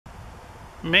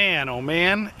Man, oh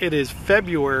man, it is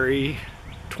February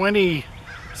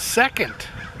 22nd,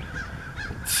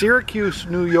 Syracuse,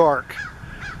 New York.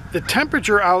 The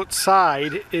temperature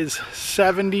outside is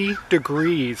 70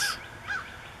 degrees.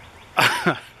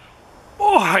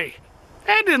 Boy,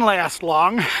 that didn't last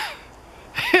long.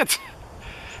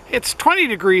 It's 20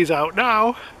 degrees out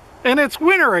now, and it's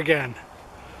winter again.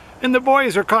 And the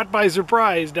boys are caught by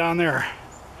surprise down there.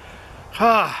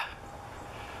 I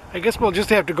guess we'll just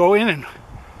have to go in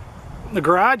the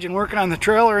garage and work on the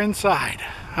trailer inside.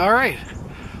 All right,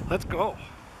 let's go.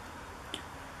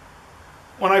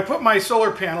 When I put my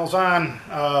solar panels on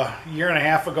a year and a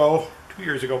half ago, 2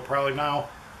 years ago probably now,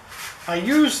 I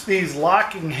used these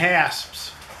locking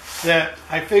hasps that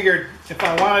I figured if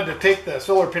I wanted to take the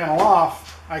solar panel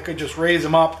off, I could just raise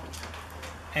them up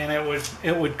and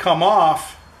it would come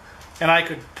off, and I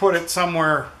could put it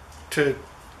somewhere to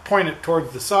point it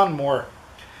towards the sun more.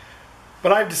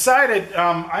 But I've decided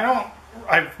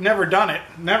I've never done it,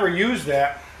 never used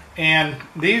that, and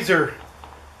these are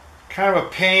kind of a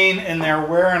pain, and they're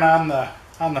wearing on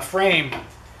the frame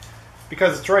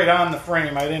because it's right on the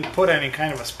frame. I didn't put any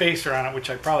kind of a spacer on it, which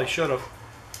I probably should have.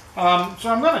 So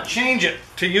I'm going to change it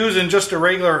to using just a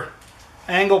regular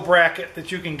angle bracket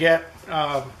that you can get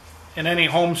in any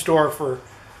home store.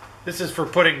 This is for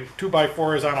putting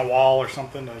 2x4s on a wall or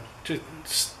something to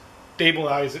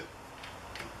stabilize it.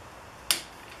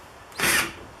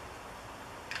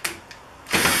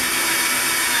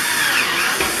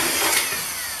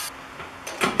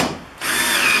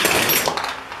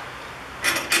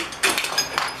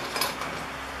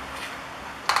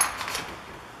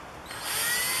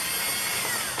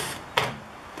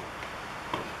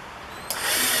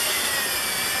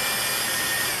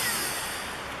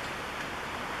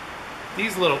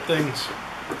 These little things,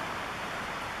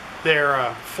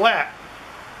 they're flat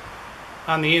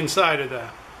on the inside of the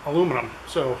aluminum,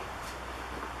 so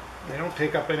they don't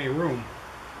take up any room.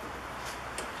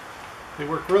 They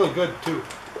work really good too.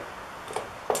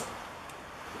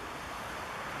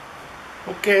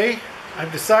 Okay,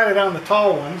 I've decided on the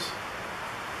tall ones.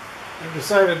 I've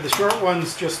decided the short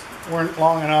ones just weren't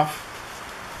long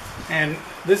enough, and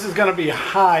this is going to be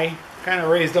high, kind of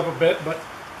raised up a bit, but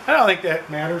I don't think that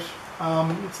matters.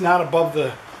 It's not above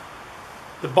the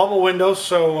bubble windows,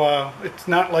 so it's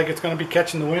not like it's going to be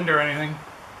catching the wind or anything.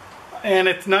 And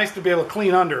it's nice to be able to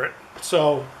clean under it,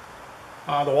 so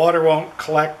the water won't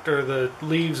collect, or the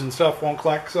leaves and stuff won't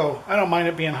collect, so I don't mind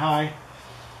it being high.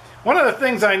 One of the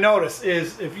things I notice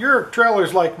is if your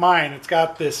trailer's like mine, it's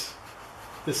got this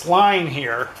line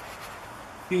here,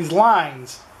 these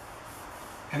lines,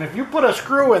 and if you put a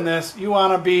screw in this, you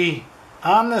want to be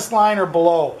on this line or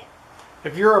below.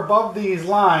 If you're above these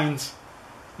lines,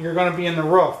 you're going to be in the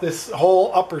roof. This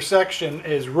whole upper section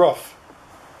is roof.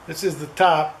 This is the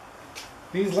top.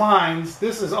 These lines,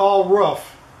 this is all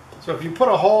roof. So if you put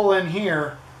a hole in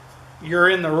here,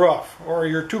 you're in the roof, or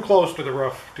you're too close to the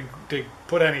roof to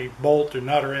put any bolt or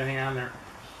nut or anything on there.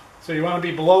 So you want to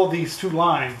be below these two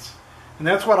lines. And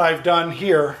that's what I've done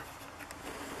here.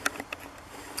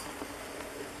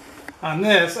 On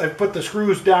this, I've put the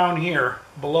screws down here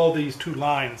below these two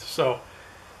lines. So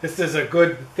this is a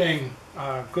good thing,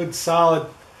 good solid.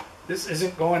 This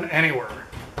isn't going anywhere.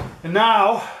 And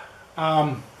now,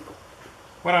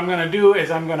 what I'm going to do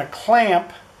is I'm going to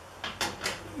clamp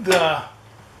the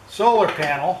solar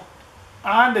panel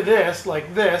onto this,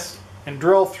 like this, and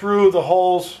drill through the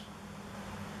holes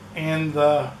in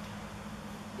the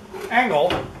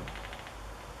angle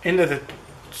into the,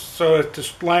 so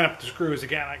to line up the screws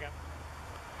again.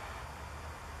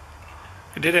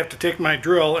 I did have to take my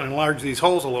drill and enlarge these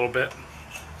holes a little bit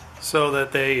so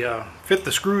that they fit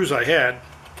the screws I had.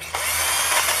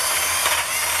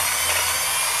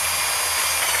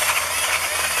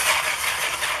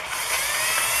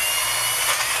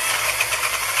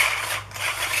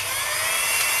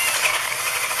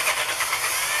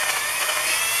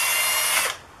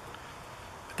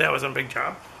 But that wasn't a big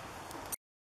job.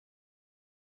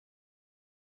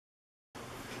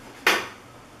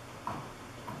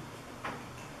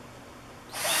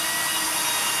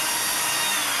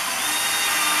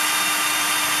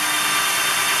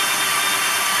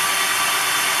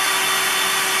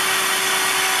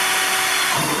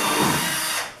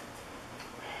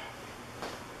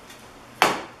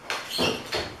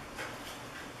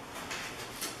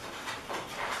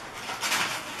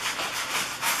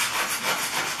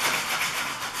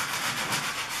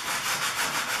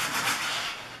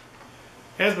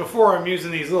 As before, I'm using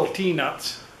these little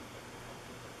T-nuts.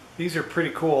 These are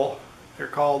pretty cool. They're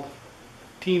called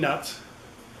T-nuts.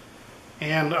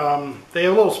 And they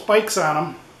have little spikes on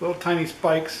them, little tiny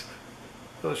spikes.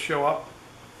 Those show up.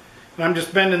 And I'm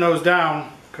just bending those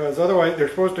down because otherwise they're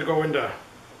supposed to go into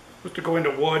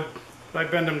wood. I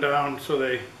bend them down so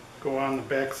they go on the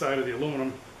back side of the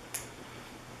aluminum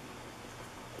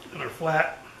and are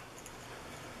flat.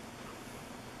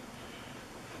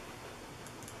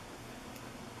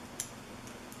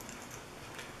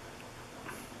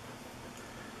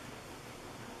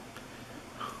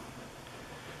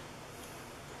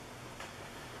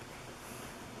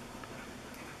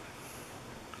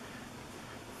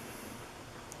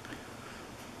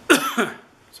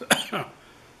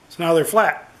 So now they're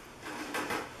flat.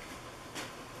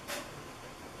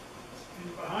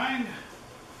 And behind.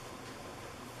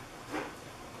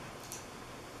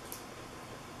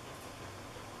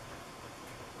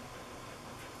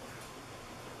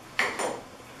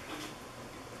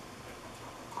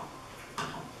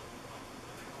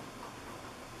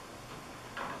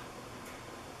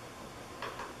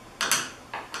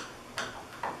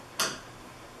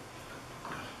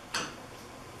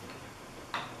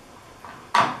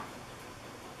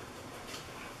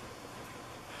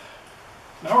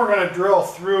 Now we're going to drill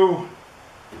through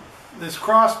this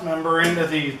cross member into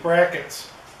these brackets.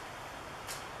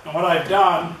 And what I've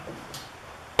done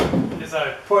is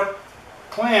I've put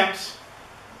clamps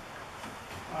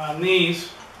on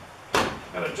these.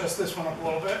 Got to adjust this one up a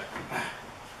little bit.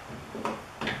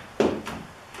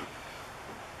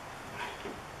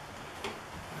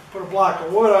 Put a block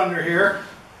of wood under here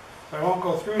so I won't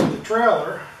go through to the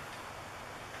trailer.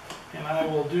 And I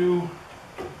will do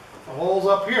the holes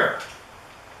up here.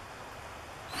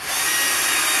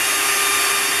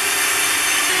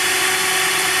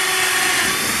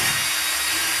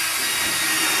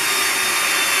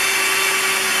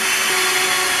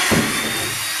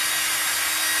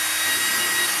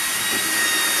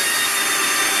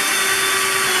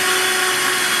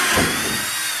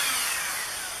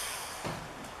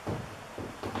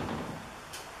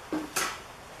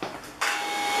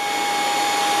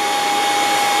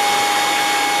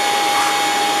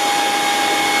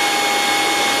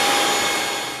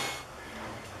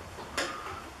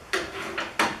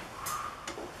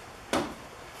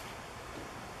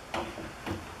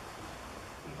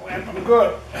 I'm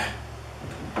good.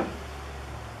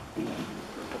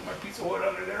 Put my piece of wood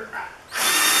under there.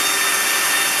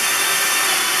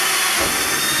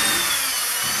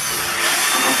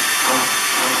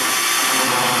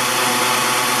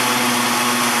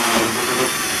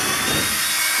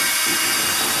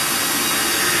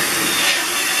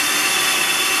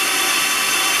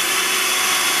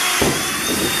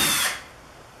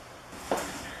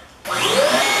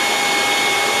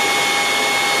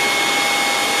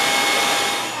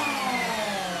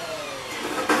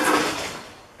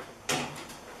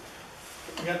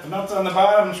 We got the nuts on the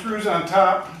bottom, screws on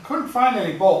top. Couldn't find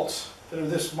any bolts that are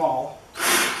this small.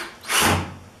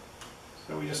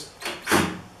 So we just do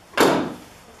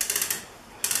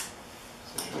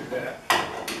that.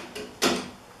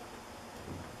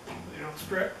 They don't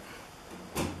strip.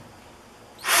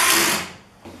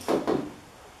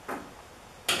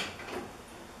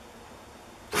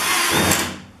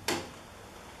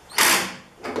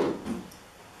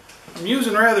 I'm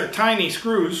using rather tiny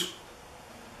screws.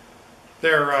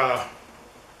 They're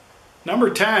number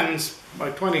 10s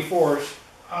by 24s.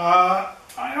 I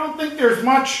don't think there's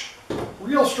much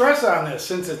real stress on this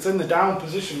since it's in the down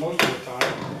position most of the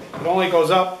time. It only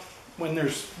goes up when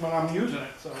I'm using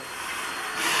it. So.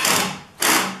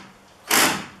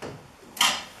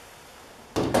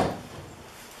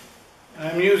 And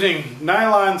I'm using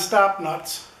nylon stop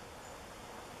nuts.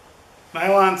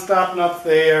 Nylon stop nuts,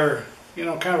 they are, you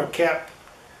know, kind of a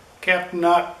capped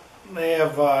nut. They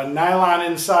have nylon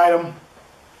inside them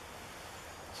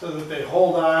so that they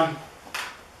hold on.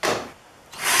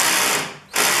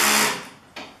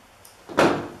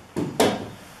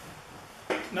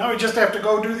 Now we just have to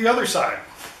go do the other side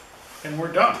and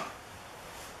we're done.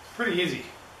 It's pretty easy.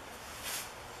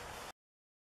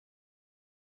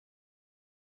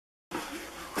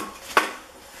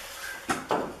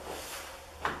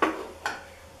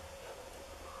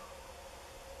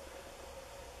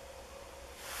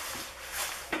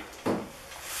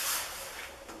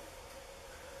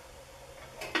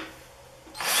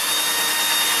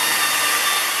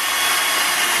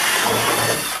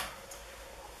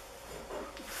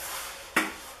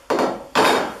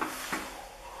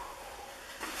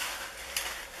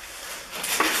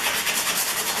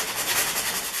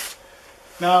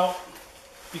 Now,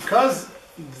 because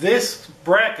this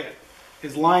bracket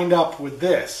is lined up with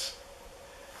this,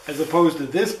 as opposed to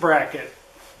this bracket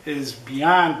is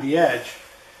beyond the edge,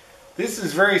 this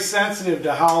is very sensitive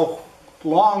to how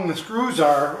long the screws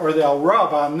are, or they'll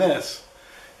rub on this.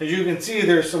 As you can see,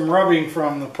 there's some rubbing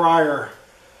from the prior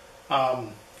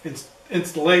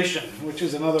installation, which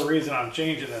is another reason I'm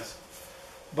changing this.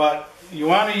 But you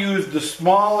want to use the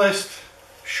smallest,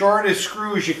 shortest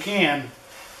screws you can,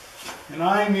 and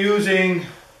I'm using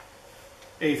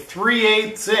a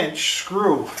 3/8 inch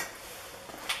screw.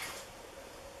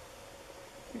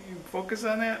 Can you focus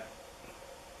on that?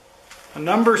 A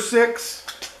number 6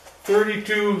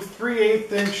 32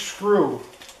 3/8 inch screw,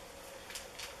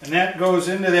 and that goes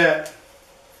into that.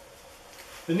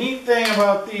 The neat thing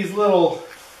about these little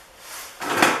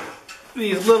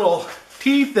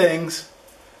T things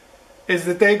is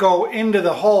that they go into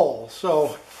the hole,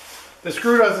 so the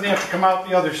screw doesn't have to come out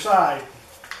the other side.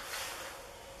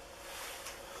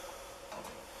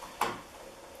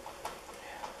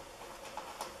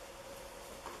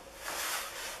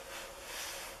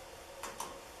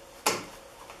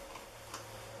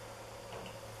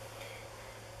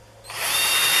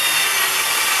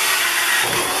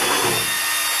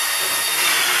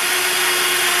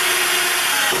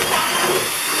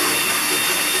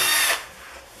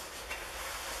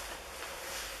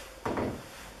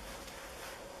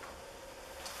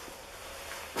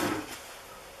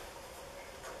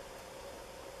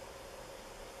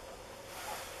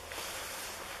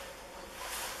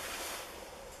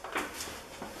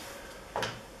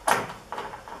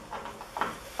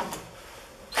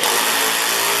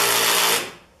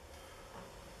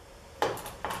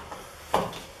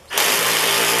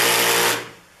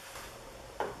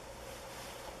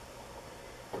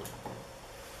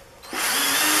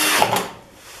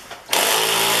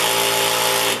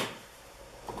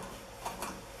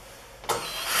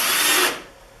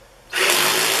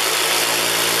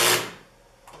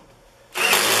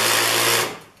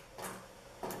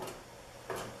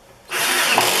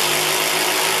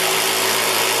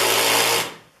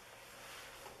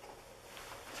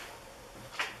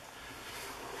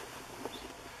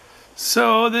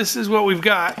 So this is what we've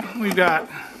got. We've got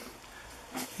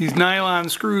these nylon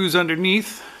screws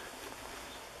underneath.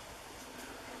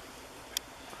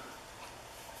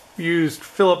 Used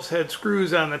Phillips head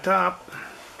screws on the top.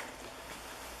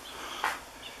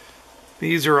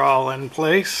 These are all in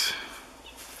place.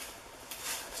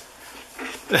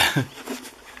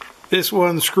 This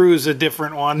one screws a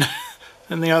different one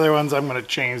than the other ones. I'm going to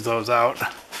change those out.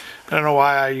 I don't know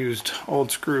why I used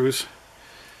old screws.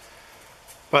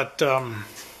 But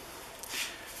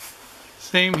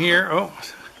same here. Oh,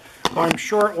 I'm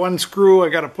short one screw. I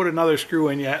got to put another screw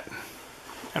in yet.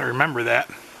 Gotta remember that.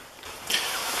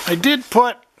 I did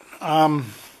put a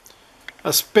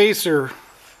spacer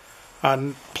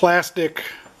on plastic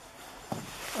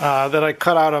that I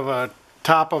cut out of a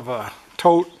top of a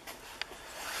tote,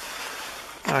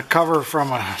 a cover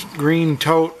from a green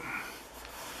tote.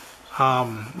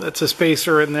 That's a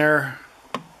spacer in there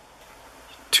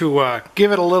to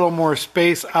give it a little more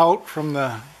space out from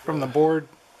the board.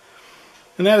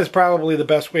 And that is probably the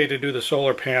best way to do the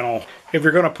solar panel if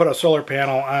you're going to put a solar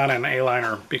panel on an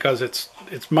A-liner, because it's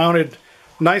mounted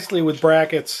nicely with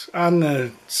brackets on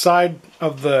the side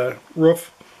of the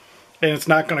roof and it's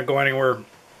not going to go anywhere.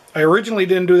 I originally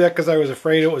didn't do that because I was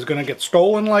afraid it was going to get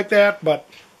stolen like that, but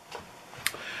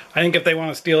I think if they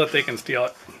want to steal it, they can steal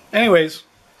it. Anyways,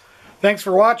 thanks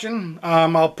for watching.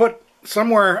 I'll put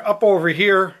somewhere up over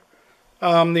here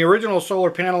the original solar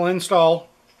panel install.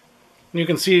 You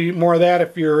can see more of that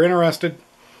if you're interested.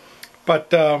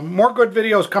 But more good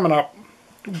videos coming up.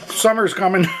 Summer's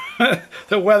coming.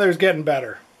 The weather's getting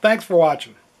better. Thanks for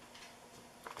watching.